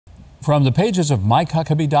From the pages of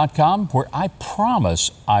MikeHuckabee.com, where I promise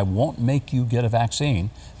I won't make you get a vaccine,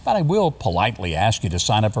 but I will politely ask you to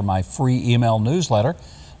sign up for my free email newsletter,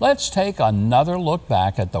 let's take another look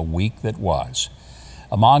back at the week that was.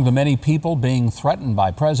 Among the many people being threatened by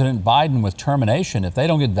President Biden with termination if they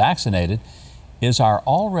don't get vaccinated is our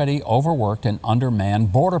already overworked and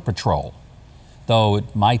undermanned Border Patrol. Though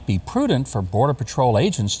it might be prudent for Border Patrol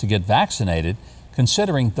agents to get vaccinated,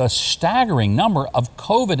 considering the staggering number of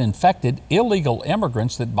COVID-infected illegal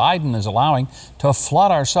immigrants that Biden is allowing to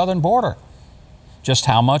flood our southern border. Just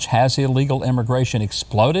how much has illegal immigration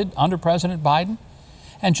exploded under President Biden?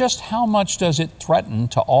 And just how much does it threaten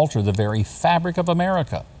to alter the very fabric of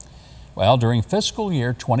America? Well, during fiscal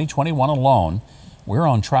year 2021 alone, we're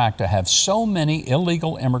on track to have so many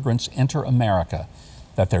illegal immigrants enter America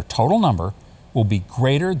that their total number will be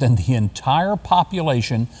greater than the entire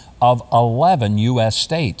population of 11 U.S.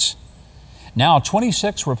 states. Now,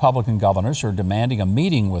 26 Republican governors are demanding a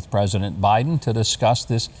meeting with President Biden to discuss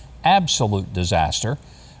this absolute disaster,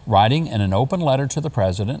 writing in an open letter to the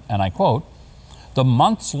president, and I quote, "The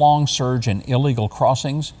months-long surge in illegal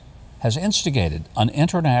crossings has instigated an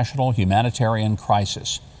international humanitarian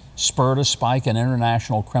crisis, spurred a spike in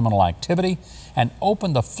international criminal activity, and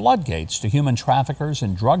opened the floodgates to human traffickers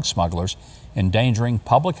and drug smugglers, endangering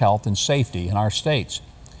public health and safety in our states.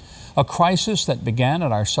 A crisis that began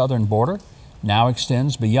at our southern border now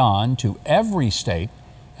extends beyond to every state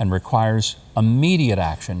and requires immediate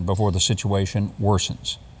action before the situation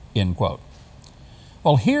worsens," end quote.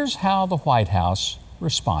 Well, here's how the White House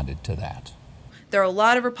responded to that. There are a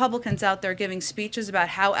lot of Republicans out there giving speeches about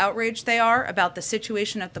how outraged they are about the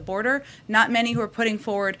situation at the border. Not many who are putting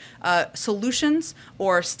forward solutions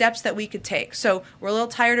or steps that we could take. So we're a little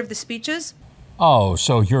tired of the speeches. Oh,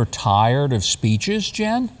 so you're tired of speeches,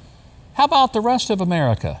 Jen? How about the rest of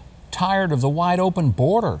America? Tired of the wide open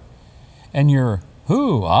border? And you're,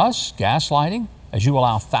 us, gaslighting as you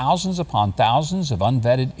allow thousands upon thousands of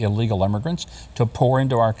unvetted illegal immigrants to pour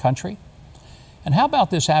into our country? And how about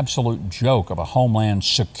this absolute joke of a Homeland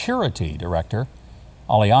Security Director,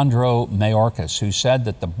 Alejandro Mayorkas, who said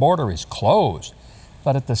that the border is closed,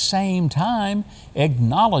 but at the same time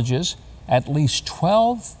acknowledges at least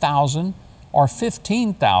 12,000 or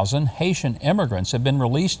 15,000 Haitian immigrants have been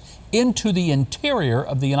released into the interior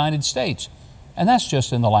of the United States. And that's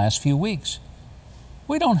just in the last few weeks.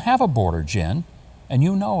 We don't have a border, Jen, and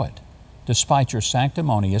you know it, despite your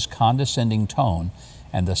sanctimonious, condescending tone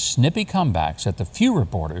and the snippy comebacks at the few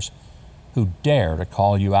reporters who dare to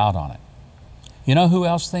call you out on it. You know who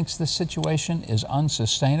else thinks this situation is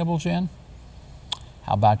unsustainable, Jen?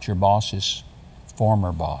 How about your boss's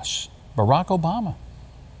former boss, Barack Obama,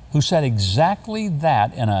 who said exactly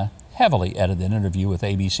that in a heavily edited interview with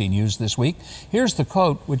ABC News this week. Here's the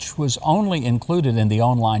quote, which was only included in the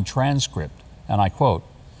online transcript, and I quote,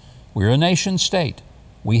 "We're a nation state.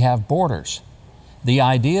 We have borders. The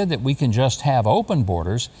idea that we can just have open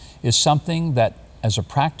borders is something that, as a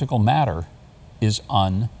practical matter, is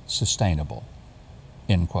unsustainable,"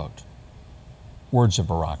 end quote. Words of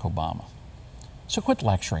Barack Obama. So quit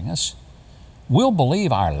lecturing us. We'll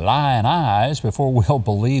believe our lying eyes before we'll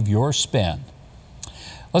believe your spin.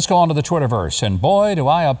 Let's go on to the Twitterverse, and boy, do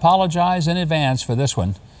I apologize in advance for this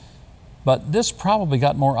one, but this probably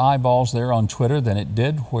got more eyeballs there on Twitter than it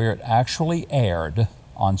did where it actually aired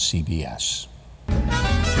on CBS.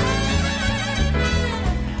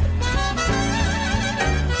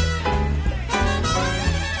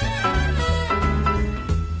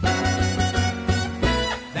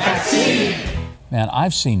 Man,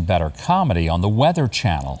 I've seen better comedy on the Weather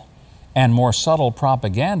Channel and more subtle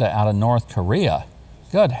propaganda out of North Korea.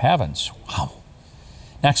 Good heavens. Wow.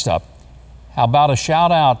 Next up, how about a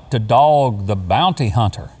shout out to Dog the Bounty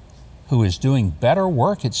Hunter, who is doing better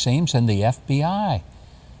work, it seems, than the FBI.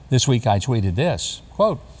 This week I tweeted this,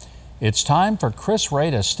 quote, "It's time for Chris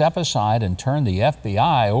Wray to step aside and turn the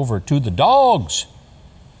FBI over to the dogs."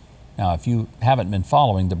 Now, if you haven't been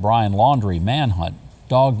following the Brian Laundrie manhunt,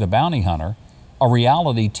 Dog the Bounty Hunter, a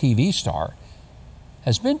reality TV star,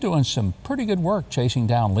 has been doing some pretty good work chasing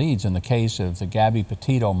down leads in the case of the Gabby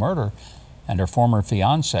Petito murder and her former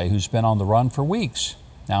fiancé, who's been on the run for weeks.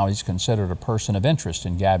 Now he's considered a person of interest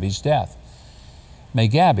in Gabby's death. May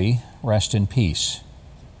Gabby rest in peace,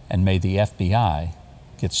 and may the FBI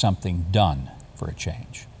get something done for a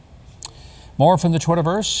change. More from the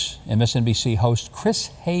Twitterverse. MSNBC host Chris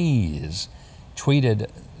Hayes tweeted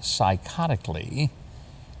psychotically,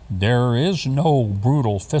 "There is no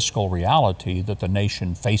brutal fiscal reality that the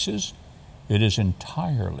nation faces. It is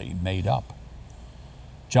entirely made up."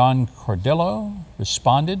 John Cordillo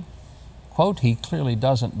responded, quote, "He clearly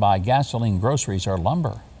doesn't buy gasoline, groceries, or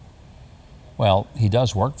lumber." Well, he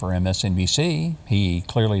does work for MSNBC. He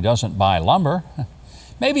clearly doesn't buy lumber.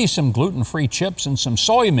 Maybe some gluten-free chips and some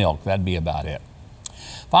soy milk, that'd be about it.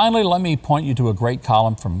 Finally, let me point you to a great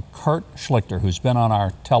column from Kurt Schlichter, who's been on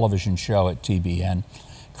our television show at TBN.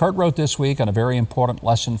 Kurt wrote this week on a very important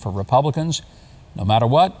lesson for Republicans. No matter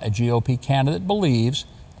what a GOP candidate believes,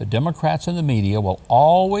 the Democrats and the media will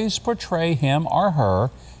always portray him or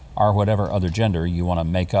her, or whatever other gender you want to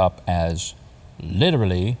make up, as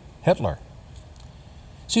literally Hitler.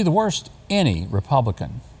 See, the worst any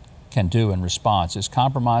Republican can do in response is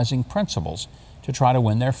compromising principles to try to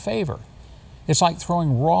win their favor. It's like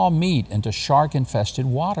throwing raw meat into shark-infested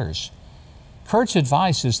waters. Kurt's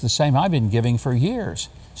advice is the same I've been giving for years.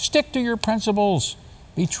 Stick to your principles.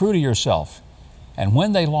 Be true to yourself. And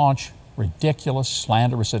when they launch ridiculous,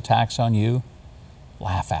 slanderous attacks on you,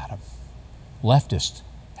 laugh at them. Leftists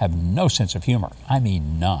have no sense of humor. I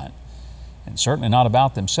mean none. And certainly not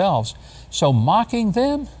about themselves. So mocking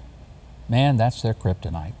them, man, that's their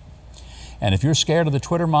kryptonite. And if you're scared of the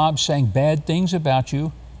Twitter mob saying bad things about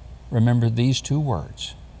you, remember these two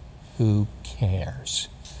words: who cares?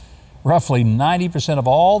 Roughly 90% of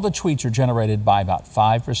all the tweets are generated by about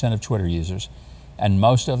 5% of Twitter users, and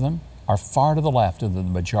most of them are far to the left of the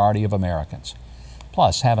majority of Americans.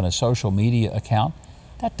 Plus, having a social media account,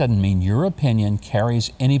 that doesn't mean your opinion carries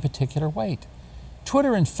any particular weight.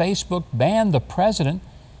 Twitter and Facebook ban the president,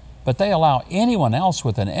 but they allow anyone else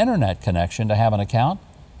with an internet connection to have an account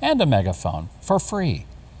and a megaphone for free.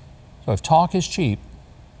 So if talk is cheap,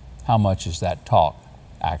 how much is that talk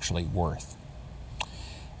actually worth?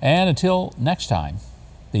 And until next time,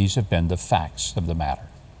 these have been the facts of the matter.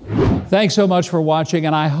 Thanks so much for watching,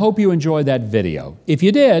 and I hope you enjoyed that video. If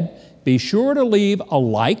you did, be sure to leave a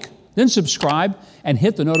like, then subscribe, and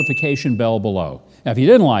hit the notification bell below. Now, if you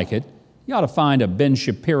didn't like it, you ought to find a Ben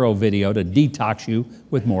Shapiro video to detox you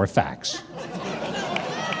with more facts.